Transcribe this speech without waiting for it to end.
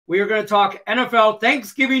We are going to talk NFL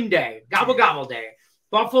Thanksgiving Day, gobble gobble day.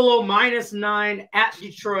 Buffalo -9 at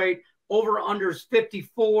Detroit. Over unders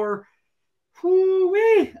 54.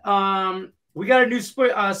 Whoo-wee. We got a new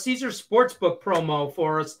Caesar Sportsbook promo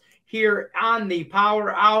for us here on the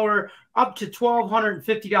Power Hour. Up to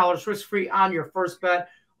 $1,250 risk-free on your first bet.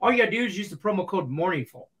 All you got to do is use the promo code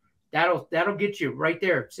MORNINGFUL. That'll get you right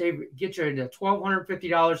there. Get you to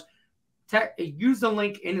 $1,250. Use the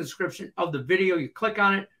link in the description of the video. You click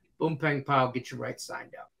on it. Boom, bang, pow. Get you right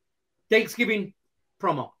signed up. Thanksgiving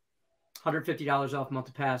promo. $150 off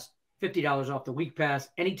month pass. $50 off the week pass.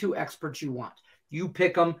 Any two experts you want. You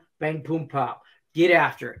pick them. Bang, boom, pow. Get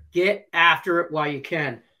after it. Get after it while you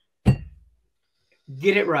can.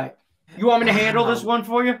 Get it right. You want me to handle this one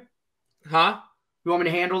for you? Huh? You want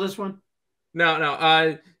me to handle this one?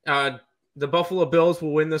 No. The Buffalo Bills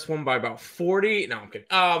will win this one by about 40. No, I'm kidding.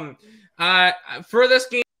 For this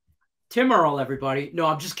game, Tim Earle, everybody. No,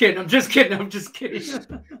 I'm just kidding.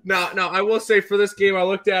 No, I will say for this game, I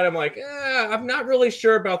looked at him like, I'm not really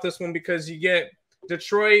sure about this one because you get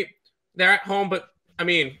Detroit, they're at home, but I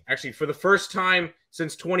mean, actually, for the first time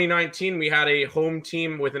since 2019, we had a home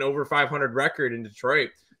team with an over 500 record in Detroit.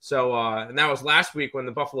 So, and that was last week when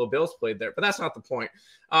the Buffalo Bills played there, but that's not the point.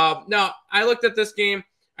 No, I looked at this game.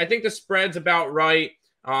 I think the spread's about right.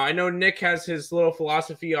 I know Nick has his little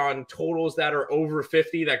philosophy on totals that are over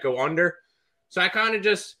 50 that go under. So I kind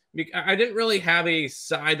of I didn't really have a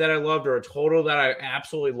side that I loved or a total that I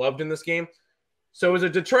absolutely loved in this game. So it was a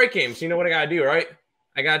Detroit game. So you know what I got to do, right?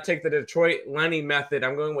 I got to take the Detroit Lenny method.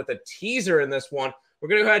 I'm going with a teaser in this one. We're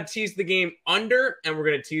going to go ahead and tease the game under, and we're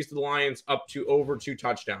going to tease the Lions up to over 2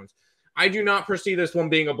 touchdowns. I do not foresee this one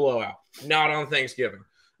being a blowout. Not on Thanksgiving.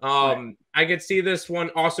 Right. I could see this one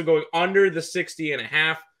also going under the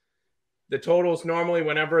 60.5. The totals normally,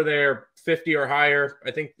 whenever they're 50 or higher, I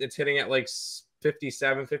think it's hitting at like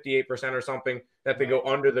 57, 58% or something that they go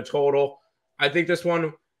under the total. I think this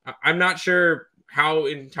one, I'm not sure how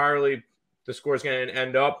entirely the score is going to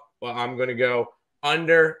end up, but I'm going to go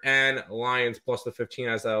under and Lions plus the 15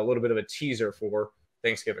 as a little bit of a teaser for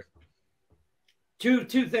Thanksgiving. Two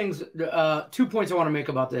things, 2 points I want to make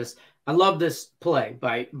about this. I love this play,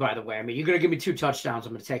 by the way. I mean, you're going to give me 2 touchdowns.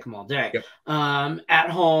 I'm going to take them all day. Yep. At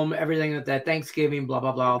home, everything that Thanksgiving, blah,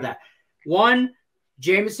 blah, blah, all that. One,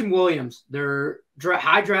 Jameson Williams, their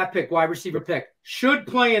high draft pick, wide receiver pick, should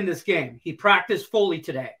play in this game. He practiced fully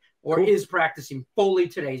today or is practicing fully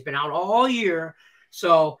today. He's been out all year.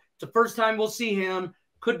 So it's the first time we'll see him.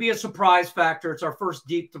 Could be a surprise factor. It's our first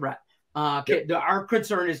deep threat. Our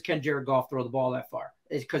concern is, can Jared Goff throw the ball that far?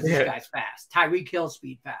 It's because this guy's fast. Tyreek Hill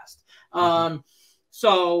speed fast.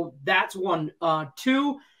 So that's one.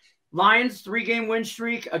 2, Lions 3-game win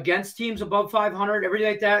streak against teams above 500, everything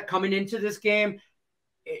like that coming into this game.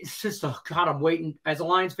 It's just, God, I'm waiting. As a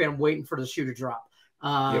Lions fan, I'm waiting for the shoe to drop.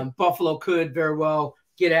 Buffalo could very well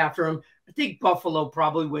get after him. I think Buffalo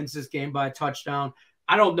probably wins this game by a touchdown.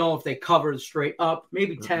 I don't know if they cover straight up,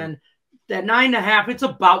 maybe 10. That 9.5, it's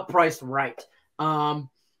about priced right.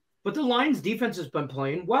 But the Lions defense has been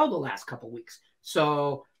playing well the last couple of weeks.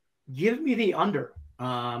 So give me the under.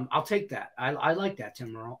 I'll take that. I like that,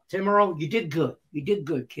 Tim Earle. Tim Earle, you did good. You did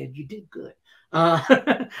good, kid. You did good.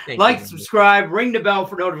 Like, subscribe, ring the bell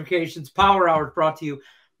for notifications. Power Hour is brought to you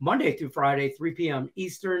Monday through Friday, 3 p.m.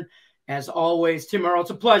 Eastern. As always, Tim Earle,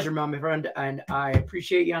 it's a pleasure, my friend, and I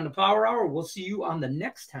appreciate you on the Power Hour. We'll see you on the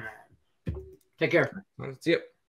next time. Take care. See you.